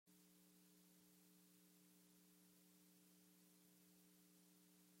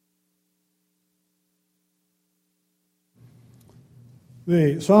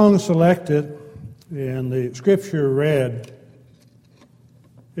The song selected and the scripture read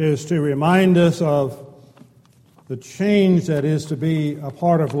is to remind us of the change that is to be a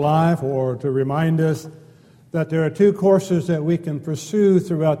part of life, or to remind us that there are two courses that we can pursue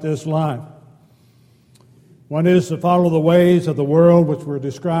throughout this life. One is to follow the ways of the world, which were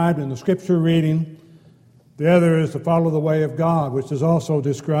described in the scripture reading. The other is to follow the way of God, which is also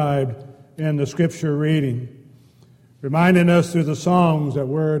described in the scripture reading, reminding us through the songs that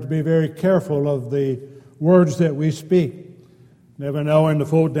we're to be very careful of the words that we speak, never knowing the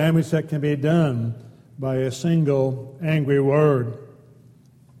full damage that can be done by a single angry word.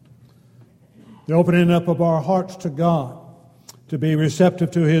 The opening up of our hearts to God, to be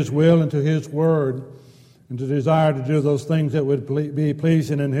receptive to His will and to His word, and to desire to do those things that would be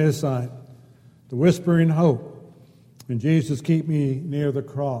pleasing in His sight. The whispering hope, and Jesus, keep me near the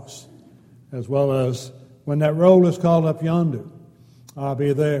cross, as well as when that roll is called up yonder, I'll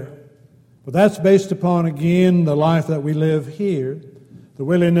be there. But that's based upon, again, the life that we live here, the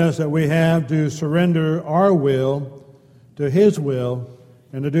willingness that we have to surrender our will to His will,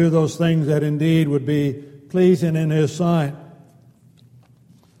 and to do those things that indeed would be pleasing in His sight.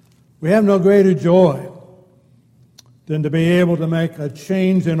 We have no greater joy than to be able to make a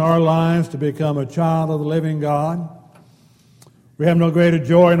change in our lives to become a child of the living God. We have no greater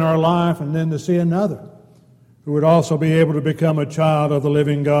joy in our life and then to see another who would also be able to become a child of the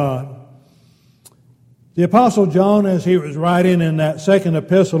living God. The Apostle John, as he was writing in that second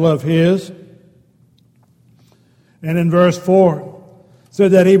epistle of his, and in verse 4,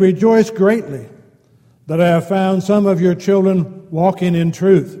 said that he rejoiced greatly that I have found some of your children walking in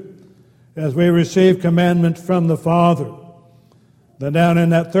truth, as we receive commandment from the Father. Then down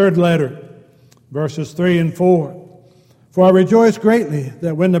in that third letter, verses 3 and 4, for I rejoice greatly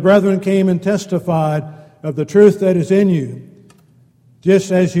that when the brethren came and testified of the truth that is in you,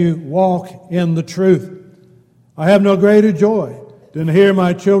 just as you walk in the truth, I have no greater joy than to hear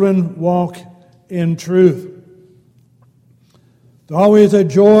my children walk in truth. It's always a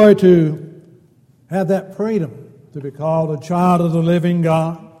joy to have that freedom to be called a child of the living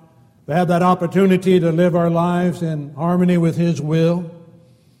God, to have that opportunity to live our lives in harmony with His will.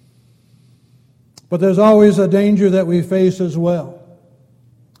 But there's always a danger that we face as well.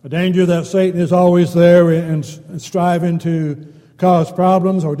 A danger that Satan is always there and striving to cause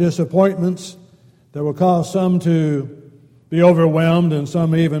problems or disappointments that will cause some to be overwhelmed and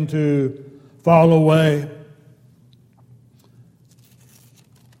some even to fall away.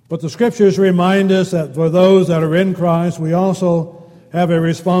 But the Scriptures remind us that for those that are in Christ, we also have a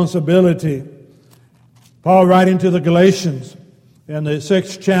responsibility. Paul, writing to the Galatians in the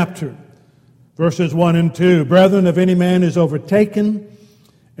 6th chapter, verses 1 and 2, brethren, if any man is overtaken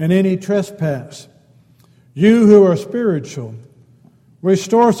in any trespass, you who are spiritual,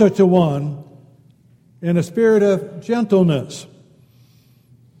 restore such a one in a spirit of gentleness,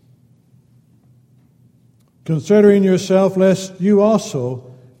 considering yourself, lest you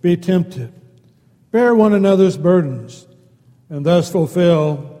also be tempted. Bear one another's burdens, and thus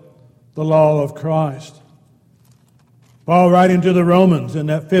fulfill the law of Christ. Paul, writing to the Romans in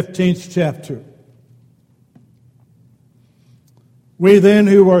that 15th chapter, we then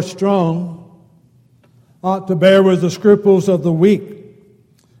who are strong ought to bear with the scruples of the weak,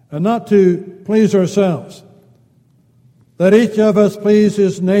 and not to please ourselves. Let each of us please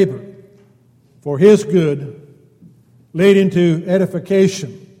his neighbor for his good, leading to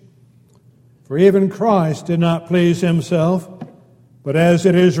edification. For even Christ did not please himself, but as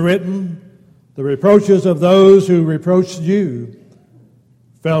it is written, the reproaches of those who reproached you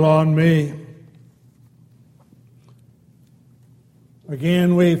fell on me.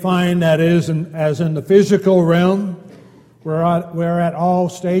 Again, we find that as in the physical realm, we're at all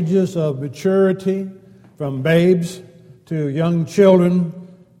stages of maturity, from babes to young children,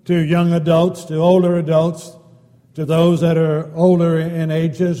 to young adults, to older adults, to those that are older in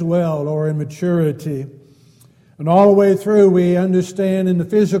age as well, or in maturity. And all the way through, we understand in the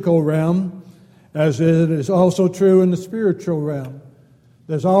physical realm, as it is also true in the spiritual realm,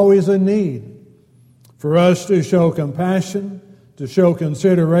 there's always a need for us to show compassion, to show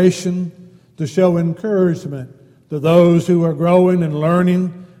consideration, to show encouragement to those who are growing and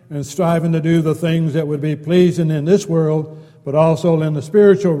learning and striving to do the things that would be pleasing in this world, but also in the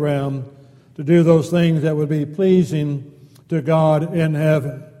spiritual realm, to do those things that would be pleasing to God in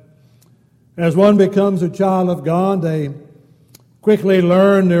heaven. As one becomes a child of God, they quickly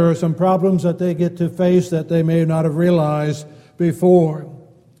learn there are some problems that they get to face that they may not have realized before.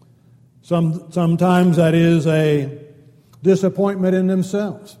 Sometimes that is a disappointment in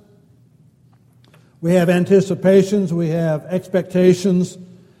themselves. We have anticipations, we have expectations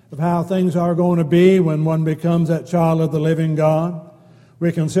of how things are going to be when one becomes that child of the living God.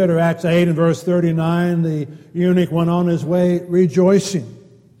 We consider Acts 8 and verse 39, the eunuch went on his way rejoicing.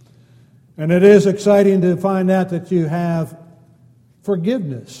 And it is exciting to find out that you have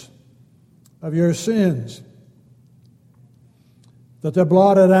forgiveness of your sins, that they're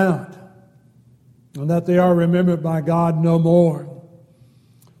blotted out, and that they are remembered by God no more.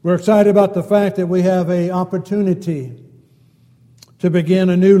 We're excited about the fact that we have an opportunity to begin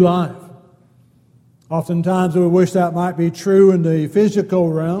a new life. Oftentimes we wish that might be true in the physical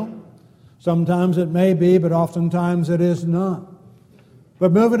realm. Sometimes it may be, but oftentimes it is not.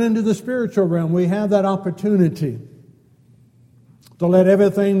 But moving into the spiritual realm, we have that opportunity to let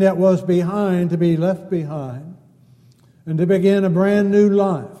everything that was behind to be left behind and to begin a brand new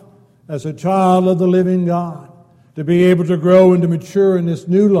life as a child of the living God, to be able to grow and to mature in this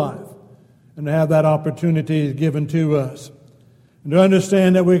new life and to have that opportunity given to us. And to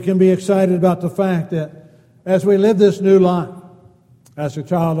understand that we can be excited about the fact that as we live this new life as a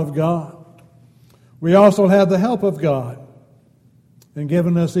child of God, we also have the help of God in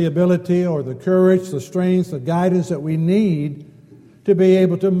giving us the ability or the courage, the strength, the guidance that we need to be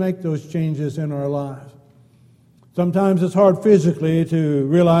able to make those changes in our lives. Sometimes it's hard physically to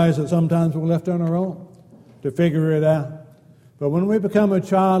realize that sometimes we're left on our own to figure it out. But when we become a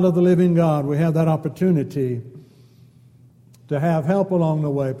child of the living God, we have that opportunity to have help along the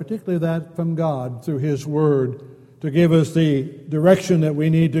way, particularly that from God through His Word, to give us the direction that we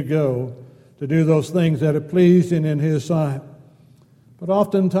need to go to do those things that are pleasing in His sight. But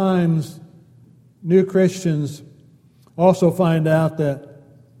oftentimes, new Christians also find out that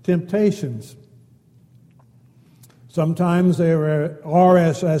temptations, sometimes they are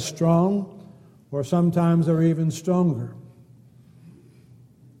as strong, or sometimes they're even stronger.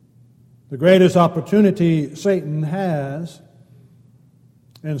 The greatest opportunity Satan has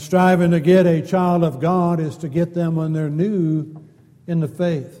in striving to get a child of God is to get them when they're new in the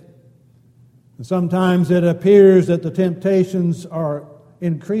faith. And sometimes it appears that the temptations are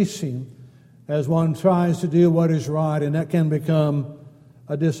increasing as one tries to do what is right, and that can become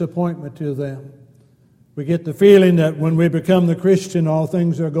a disappointment to them. We get the feeling that when we become the Christian, all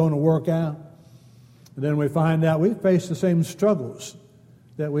things are going to work out. And then we find out we face the same struggles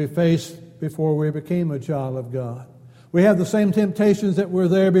that we faced before we became a child of God. We have the same temptations that were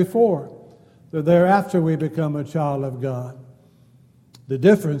there before. They're there after we become a child of God. The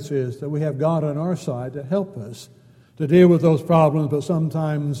difference is that we have God on our side to help us to deal with those problems, but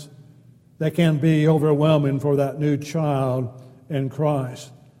sometimes they can be overwhelming for that new child in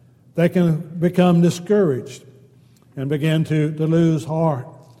Christ. They can become discouraged and begin to lose heart.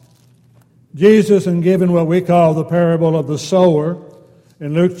 Jesus, in giving what we call the parable of the sower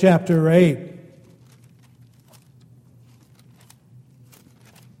in Luke chapter 8,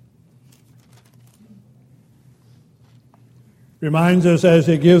 reminds us as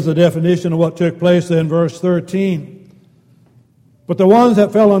he gives the definition of what took place in verse 13. But the ones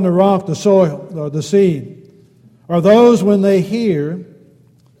that fell on the rock, the soil, or the seed, are those when they hear,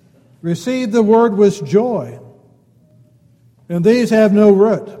 receive the word with joy. And these have no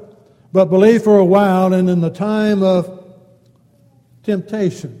root, but believe for a while, and in the time of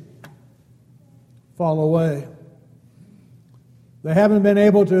temptation, fall away. They haven't been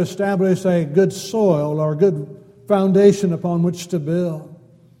able to establish a good soil or good foundation upon which to build.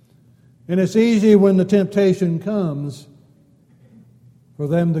 And it's easy when the temptation comes for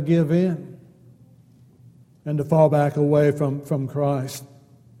them to give in and to fall back away from Christ.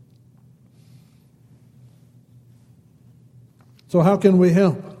 So how can we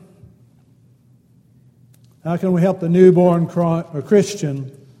help? How can we help the newborn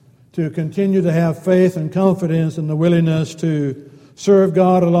Christian to continue to have faith and confidence and the willingness to serve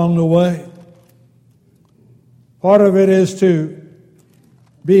God along the way? Part of it is to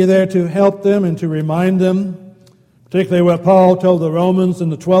be there to help them and to remind them, particularly what Paul told the Romans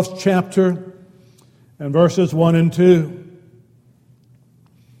in the 12th chapter and verses 1 and 2.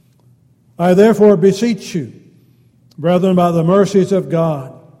 I therefore beseech you, brethren, by the mercies of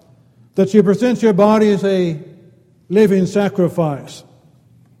God, that you present your bodies a living sacrifice,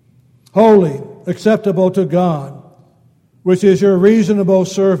 holy, acceptable to God, which is your reasonable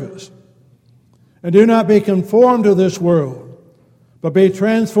service. And do not be conformed to this world, but be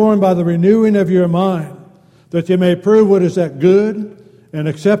transformed by the renewing of your mind, that you may prove what is that good and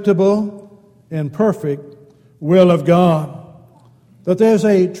acceptable and perfect will of God. That there's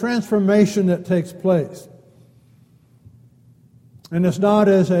a transformation that takes place. And it's not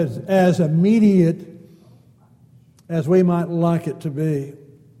as immediate as we might like it to be.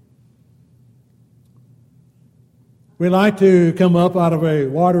 We like to come up out of a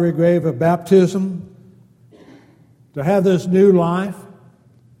watery grave of baptism, to have this new life,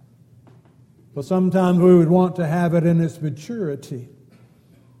 but sometimes we would want to have it in its maturity,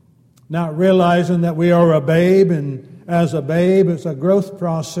 not realizing that we are a babe, and as a babe, it's a growth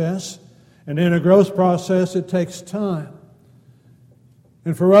process, and in a growth process, it takes time.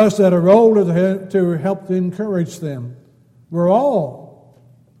 And for us that are older, to help to encourage them, we're all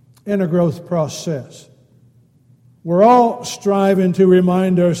in a growth process. We're all striving to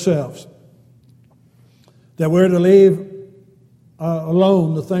remind ourselves that we're to leave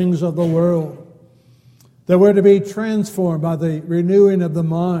alone the things of the world, that we're to be transformed by the renewing of the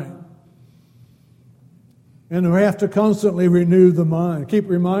mind. And we have to constantly renew the mind, keep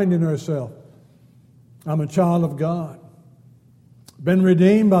reminding ourselves, I'm a child of God, been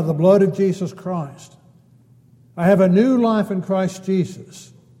redeemed by the blood of Jesus Christ. I have a new life in Christ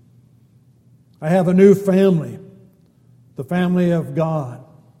Jesus. I have a new family, the family of God,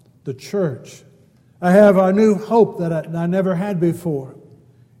 the church. I have a new hope that I never had before,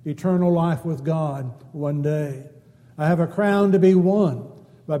 eternal life with God one day. I have a crown to be won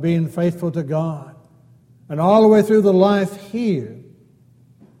by being faithful to God. And all the way through the life here,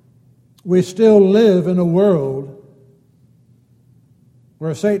 we still live in a world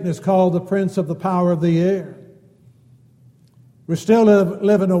where Satan is called the prince of the power of the air. We still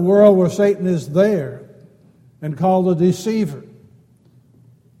live in a world where Satan is there and called the deceiver,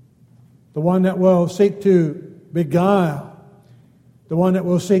 the one that will seek to beguile, the one that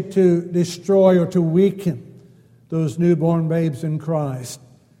will seek to destroy or to weaken those newborn babes in Christ.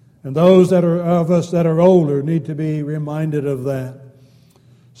 And those of us that are older need to be reminded of that.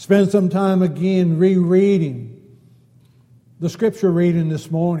 Spend some time again rereading the scripture reading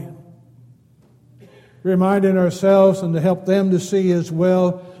this morning, reminding ourselves and to help them to see as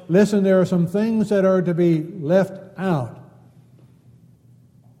well. Listen, there are some things that are to be left out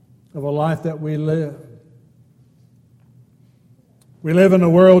of a life that we live. We live in a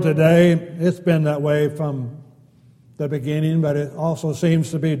world today, it's been that way from the beginning, but it also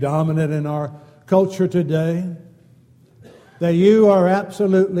seems to be dominant in our culture today, that you are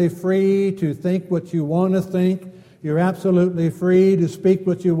absolutely free to think what you want to think. You're absolutely free to speak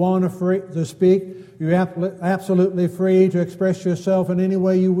what you want to speak. You're absolutely free to express yourself in any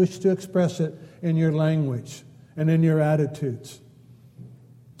way you wish to express it in your language and in your attitudes.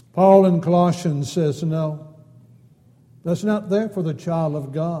 Paul in Colossians says, no, that's not there for the child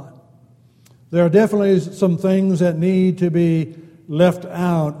of God. There are definitely some things that need to be left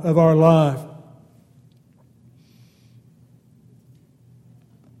out of our life.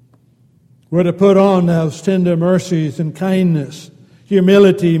 We're to put on those tender mercies and kindness,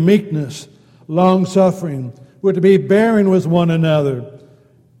 humility, meekness, long-suffering. We're to be bearing with one another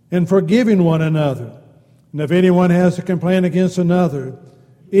and forgiving one another. And if anyone has a complaint against another,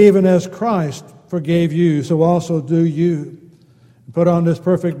 even as Christ forgave you, so also do you. Put on this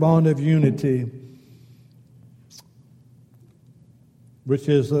perfect bond of unity,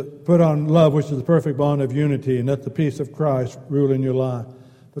 put on love, which is the perfect bond of unity, and let the peace of Christ rule in your life.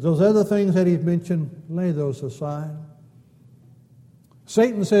 But those other things that he's mentioned, lay those aside.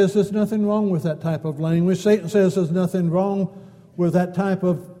 Satan says there's nothing wrong with that type of language. Satan says there's nothing wrong with that type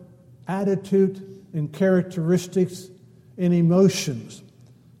of attitude and characteristics and emotions.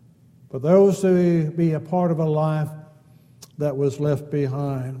 But those to be a part of a life that was left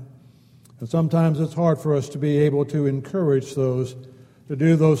behind. And sometimes it's hard for us to be able to encourage those to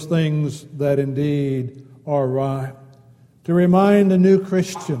do those things that indeed are right. To remind a new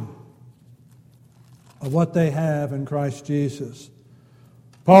Christian of what they have in Christ Jesus.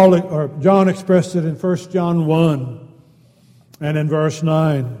 John expressed it in 1 John 1 and in verse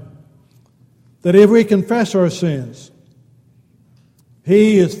 9, that if we confess our sins,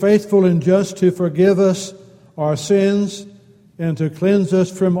 He is faithful and just to forgive us our sins and to cleanse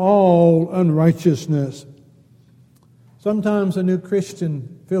us from all unrighteousness. Sometimes a new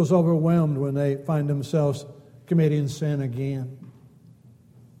Christian feels overwhelmed when they find themselves committing sin again.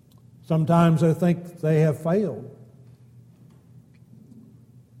 Sometimes they think they have failed.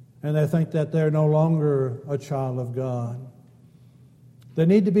 And they think that they're no longer a child of God. They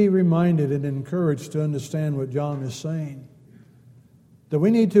need to be reminded and encouraged to understand what John is saying. That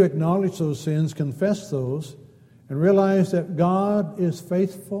we need to acknowledge those sins, confess those, and realize that God is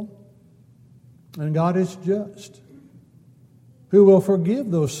faithful and God is just, who will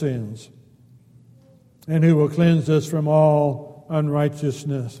forgive those sins and who will cleanse us from all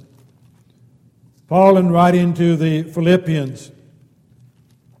unrighteousness. Paul, in writing to the Philippians,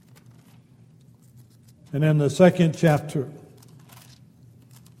 and in the 2nd chapter,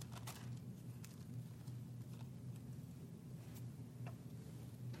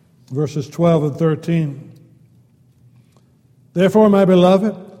 verses 12 and 13. Therefore, my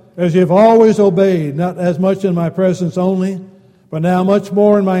beloved, as you have always obeyed, not as much in my presence only, but now much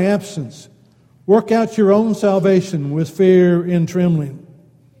more in my absence, work out your own salvation with fear and trembling.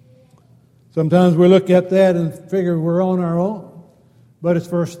 Sometimes we look at that and figure we're on our own, but it's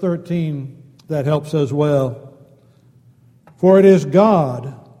verse 13 that helps us well. For it is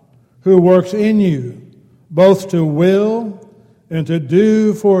God who works in you, both to will and to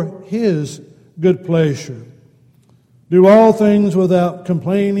do for His good pleasure. Do all things without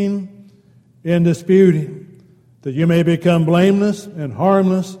complaining and disputing, that you may become blameless and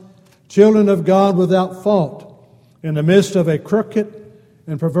harmless, children of God without fault, in the midst of a crooked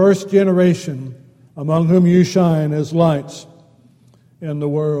and perverse generation, among whom you shine as lights in the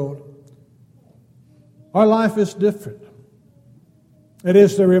world. Our life is different. It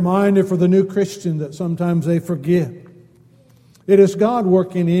is the reminder for the new Christian that sometimes they forget. It is God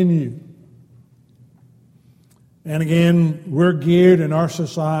working in you. And again, we're geared in our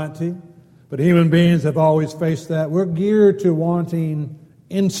society, but human beings have always faced that. We're geared to wanting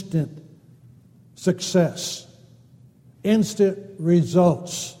instant success, instant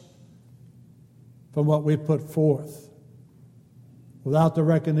results from what we put forth, without the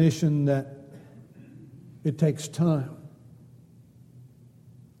recognition that it takes time.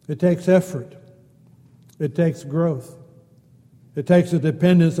 It takes effort. It takes growth. It takes a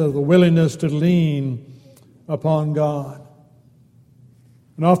dependence of the willingness to lean upon God.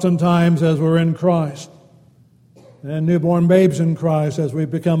 And oftentimes, as we're in Christ, and newborn babes in Christ, as we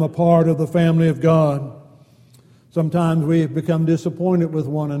become a part of the family of God, sometimes we become disappointed with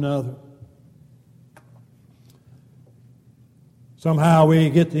one another. Somehow we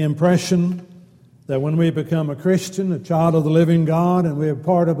get the impression that when we become a Christian, a child of the living God, and we are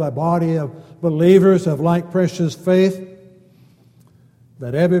part of a body of believers of like precious faith,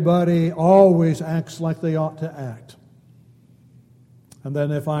 that everybody always acts like they ought to act. And then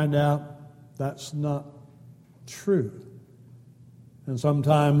they find out that's not true. And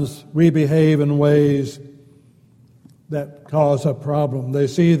sometimes we behave in ways that cause a problem. They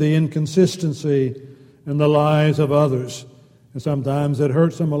see the inconsistency in the lives of others, and sometimes it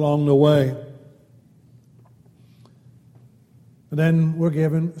hurts them along the way. And then we're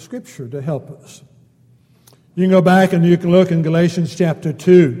given Scripture to help us. You can go back and you can look in Galatians chapter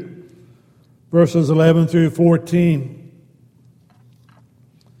 2, verses 11 through 14,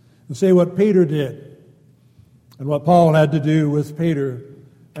 and see what Peter did and what Paul had to do with Peter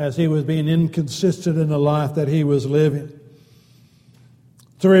as he was being inconsistent in the life that he was living.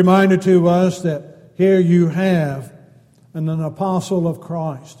 It's a reminder to us that here you have an apostle of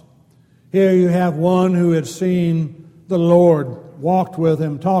Christ. Here you have one who had seen the Lord, walked with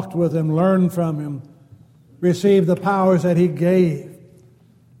Him, talked with Him, learned from Him, received the powers that He gave,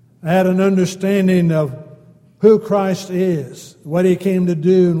 had an understanding of who Christ is, what He came to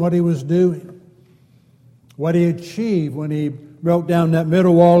do and what He was doing, what He achieved when He broke down that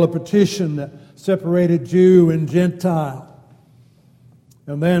middle wall of partition that separated Jew and Gentile.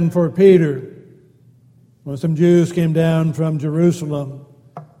 And then for Peter, when some Jews came down from Jerusalem,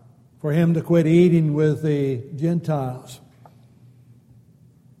 for him to quit eating with the Gentiles.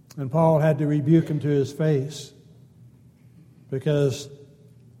 And Paul had to rebuke him to his face because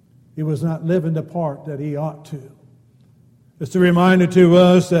he was not living the part that he ought to. It's a reminder to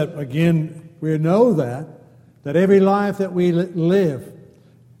us that, again, we know that every life that we live,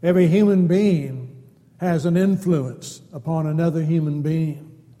 every human being has an influence upon another human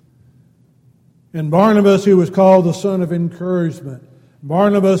being. And Barnabas, who was called the son of encouragement,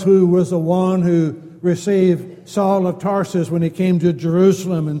 Barnabas, who was the one who received Saul of Tarsus when he came to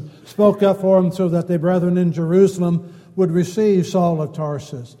Jerusalem and spoke up for him so that the brethren in Jerusalem would receive Saul of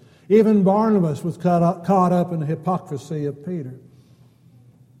Tarsus. Even Barnabas was caught up in the hypocrisy of Peter.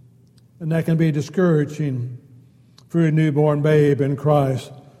 And that can be discouraging for a newborn babe in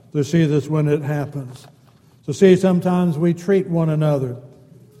Christ to see this when it happens. So see, sometimes we treat one another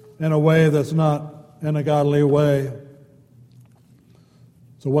in a way that's not in a godly way.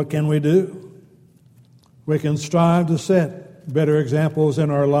 So what can we do? We can strive to set better examples in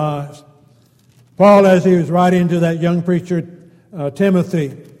our lives. Paul, as he was writing to that young preacher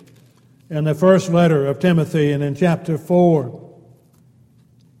Timothy, in the first letter of Timothy, and in chapter 4,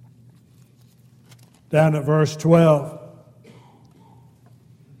 down at verse 12,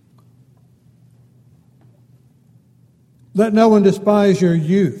 let no one despise your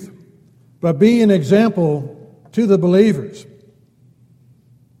youth, but be an example to the believers.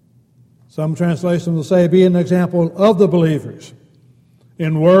 Some translations will say, be an example of the believers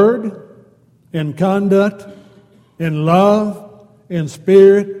in word, in conduct, in love, in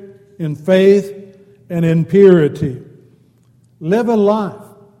spirit, in faith and in purity. Live a life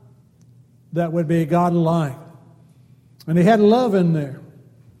that would be God-like. And he had love in there.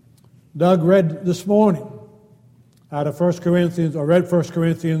 Doug read this morning out of 1 Corinthians, or read 1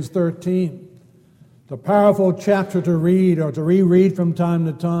 Corinthians 13. It's a powerful chapter to read or to reread from time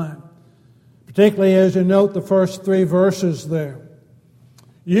to time, particularly as you note the first 3 verses there.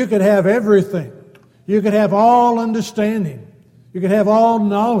 You could have everything. You could have all understanding. You could have all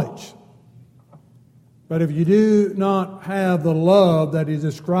knowledge. But if you do not have the love that he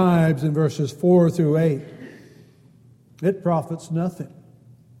describes in verses 4 through 8, it profits nothing.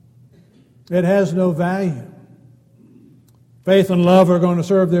 It has no value. Faith and love are going to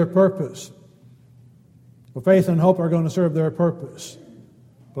serve their purpose. Well, faith and hope are going to serve their purpose.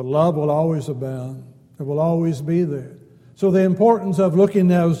 But love will always abound. It will always be there. So the importance of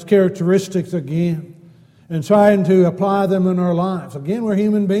looking at those characteristics again and trying to apply them in our lives. Again, we're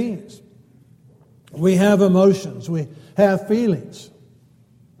human beings. We have emotions. We have feelings.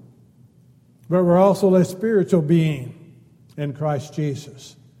 But we're also a spiritual being in Christ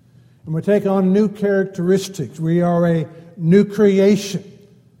Jesus. And we take on new characteristics. We are a new creation.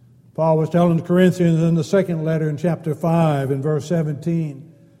 Paul was telling the Corinthians in the second letter in chapter 5 in verse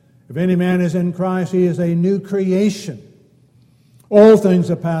 17, if any man is in Christ, he is a new creation. All things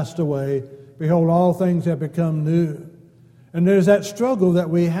have passed away. Behold, all things have become new. And there's that struggle that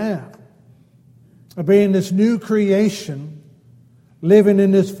we have of being this new creation, living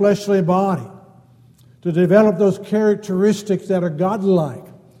in this fleshly body, to develop those characteristics that are godlike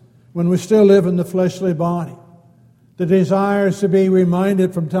when we still live in the fleshly body. The desire is to be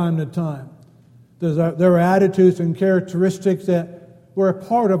reminded from time to time. There are attitudes and characteristics that were a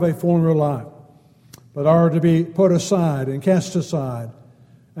part of a former life, but are to be put aside and cast aside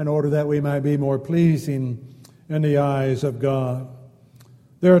in order that we might be more pleasing in the eyes of God.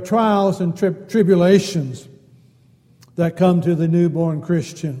 There are trials and tribulations that come to the newborn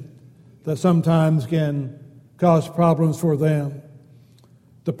Christian that sometimes can cause problems for them.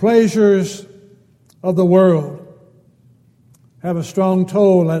 The pleasures of the world have a strong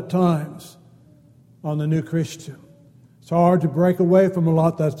toll at times on the new Christian. It's hard to break away from a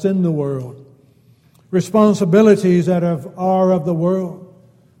lot that's in the world. Responsibilities that are of the world.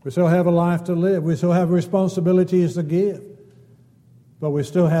 We still have a life to live. We still have responsibilities to give. But we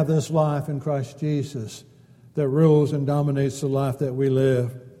still have this life in Christ Jesus that rules and dominates the life that we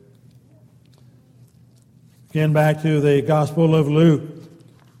live. Again, back to the Gospel of Luke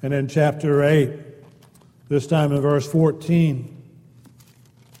and in chapter 8, this time in verse 14.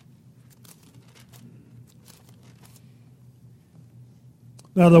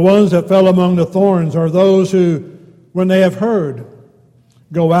 Now the ones that fell among the thorns are those who, when they have heard,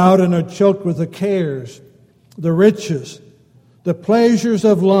 go out and are choked with the cares, the riches, the pleasures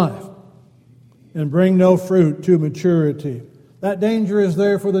of life, and bring no fruit to maturity. That danger is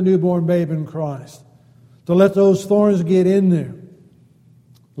there for the newborn babe in Christ. To let those thorns get in there.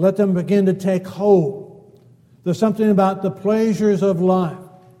 Let them begin to take hold. There's something about the pleasures of life.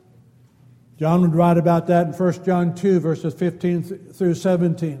 John would write about that in 1 John 2, verses 15 through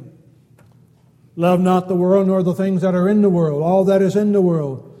 17. Love not the world, nor the things that are in the world. All that is in the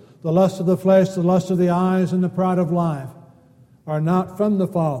world, the lust of the flesh, the lust of the eyes, and the pride of life, are not from the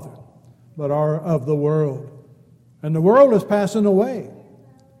Father, but are of the world. And the world is passing away,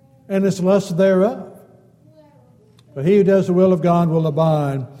 and its lust thereof. But he who does the will of God will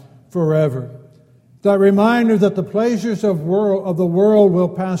abide forever. That reminder that the pleasures of the world will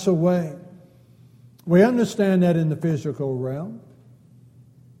pass away. We understand that in the physical realm.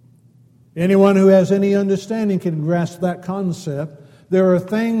 Anyone who has any understanding can grasp that concept. There are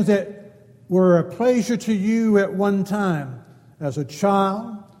things that were a pleasure to you at one time, as a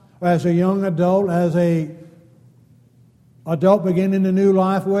child, as a young adult, as a adult beginning a new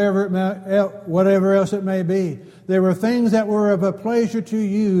life, whatever else it may be. There were things that were of a pleasure to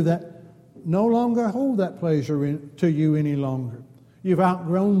you that no longer hold that pleasure to you any longer. You've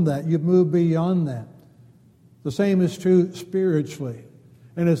outgrown that. You've moved beyond that. The same is true spiritually.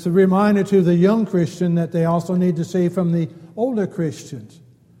 And it's a reminder to the young Christian that they also need to see from the older Christians.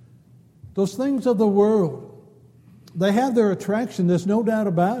 Those things of the world, they have their attraction. There's no doubt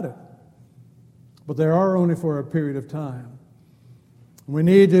about it. But they are only for a period of time. We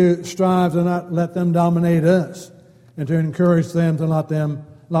need to strive to not let them dominate us and to encourage them to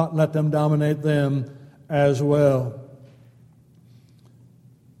not let them dominate them as well.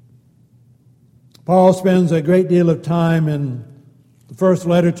 Paul spends a great deal of time in the first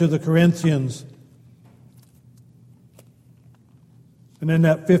letter to the Corinthians. And in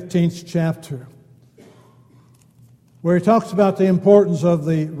that 15th chapter, where he talks about the importance of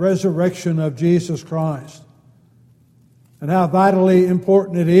the resurrection of Jesus Christ and how vitally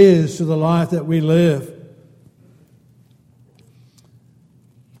important it is to the life that we live.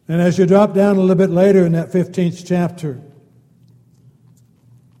 And as you drop down a little bit later in that 15th chapter,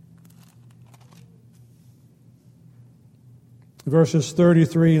 verses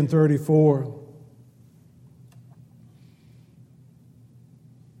 33 and 34,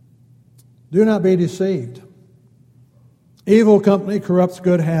 do not be deceived. Evil company corrupts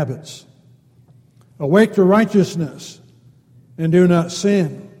good habits. Awake to righteousness and do not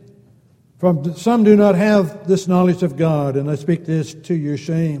sin. For some do not have this knowledge of God, and I speak this to your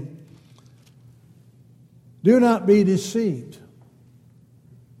shame. Do not be deceived.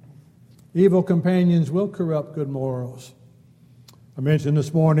 Evil companions will corrupt good morals. I mentioned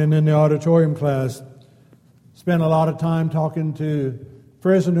this morning in the auditorium class, spent a lot of time talking to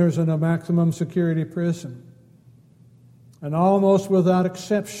prisoners in a maximum security prison. And almost without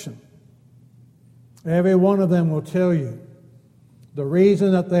exception, every one of them will tell you the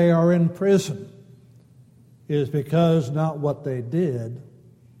reason that they are in prison is because not what they did,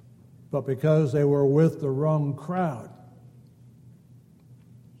 but because they were with the wrong crowd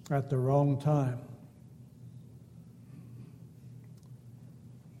at the wrong time.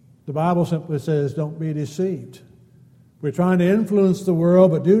 The Bible simply says, don't be deceived. We're trying to influence the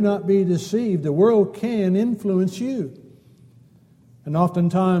world, but do not be deceived. The world can influence you, and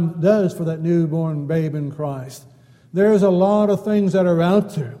oftentimes does for that newborn babe in Christ. There's a lot of things that are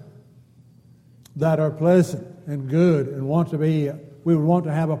out there that are pleasant and good and we would want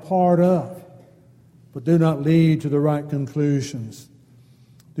to have a part of, but do not lead to the right conclusions.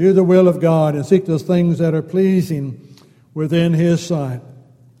 Do the will of God and seek those things that are pleasing within His sight.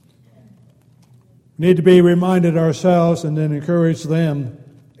 We need to be reminded ourselves and then encourage them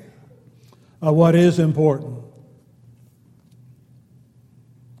of what is important.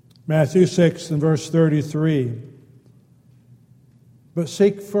 Matthew 6 and verse 33. But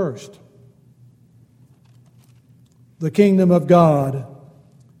seek first the kingdom of God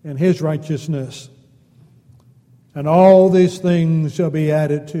and His righteousness, and all these things shall be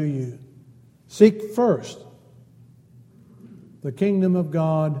added to you. Seek first the kingdom of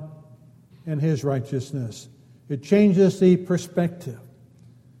God and His righteousness. It changes the perspective.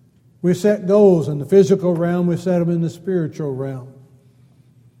 We set goals in the physical realm, we set them in the spiritual realm.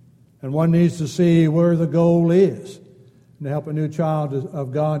 And one needs to see where the goal is. And to help a new child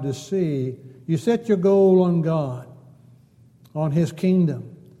of God to see, you set your goal on God, on His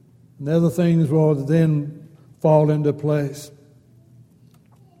kingdom, and the other things will then fall into place.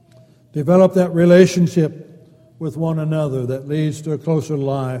 Develop that relationship with one another that leads to a closer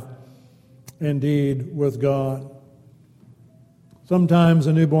life, indeed, with God. Sometimes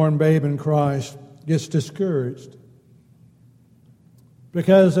a newborn babe in Christ gets discouraged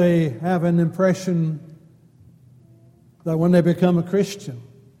because they have an impression that when they become a Christian,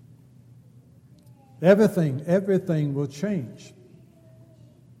 everything will change.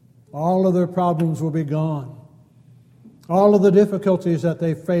 All of their problems will be gone. All of the difficulties that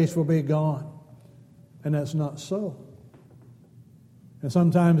they face will be gone. And that's not so. And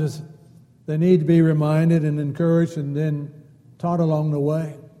sometimes they need to be reminded and encouraged and then taught along the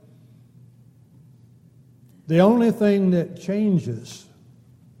way. The only thing that changes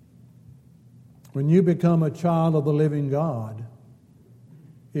when you become a child of the living God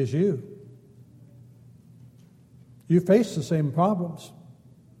is you. You face the same problems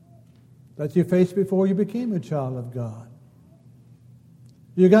that you faced before you became a child of God.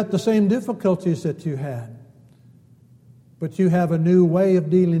 You got the same difficulties that you had, but you have a new way of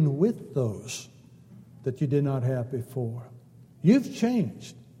dealing with those that you did not have before. You've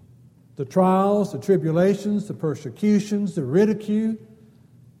changed. The trials, the tribulations, the persecutions, the ridicule,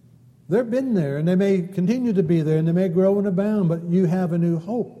 they've been there, and they may continue to be there, and they may grow and abound, but you have a new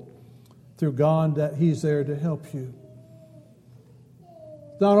hope through God that He's there to help you.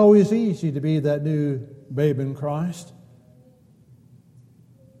 It's not always easy to be that new babe in Christ.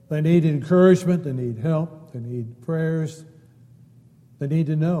 They need encouragement, they need help, they need prayers. They need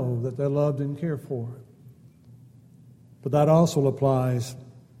to know that they're loved and cared for. But that also applies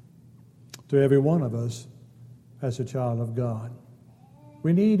to every one of us as a child of God.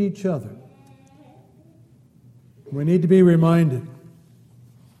 We need each other. We need to be reminded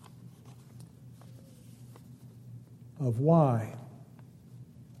of why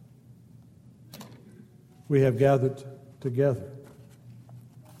we have gathered together.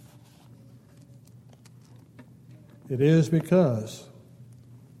 It is because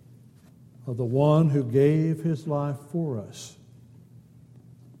of the one who gave His life for us.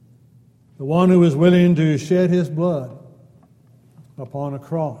 the one who was willing to shed his blood upon a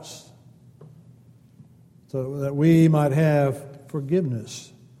cross so that we might have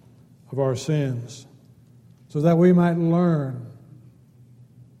forgiveness of our sins, so that we might learn,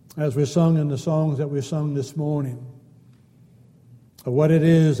 as we sung in the songs that we sung this morning, of what it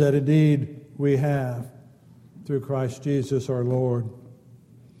is that indeed we have through Christ Jesus our Lord.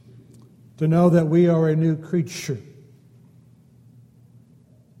 To know that we are a new creature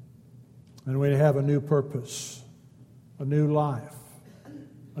and we have a new purpose, a new life,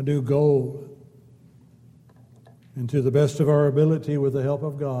 a new goal. And to the best of our ability, with the help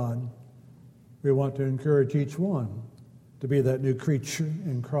of God, we want to encourage each one to be that new creature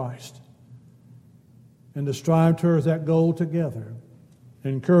in Christ and to strive towards that goal together,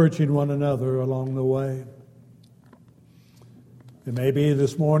 encouraging one another along the way. It may be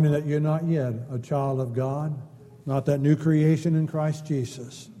this morning that you're not yet a child of God, not that new creation in Christ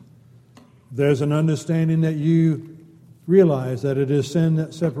Jesus. There's an understanding that you realize that it is sin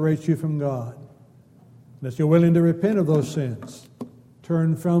that separates you from God, that you're willing to repent of those sins,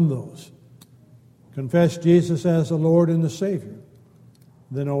 turn from those, confess Jesus as the Lord and the Savior,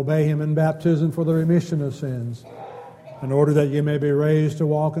 then obey Him in baptism for the remission of sins, in order that you may be raised to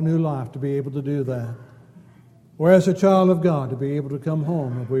walk a new life, to be able to do that. Or as a child of God, to be able to come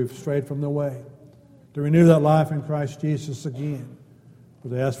home if we've strayed from the way, to renew that life in Christ Jesus again.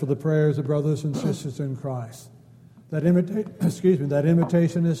 But to ask for the prayers of brothers and sisters in Christ. That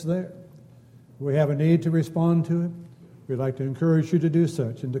invitation is there. We have a need to respond to it. We'd like to encourage you to do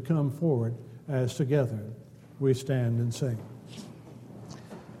such and to come forward as together we stand and sing.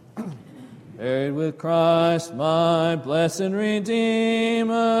 Buried with Christ, my blessed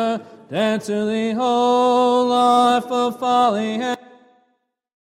Redeemer, dead to the whole life of folly and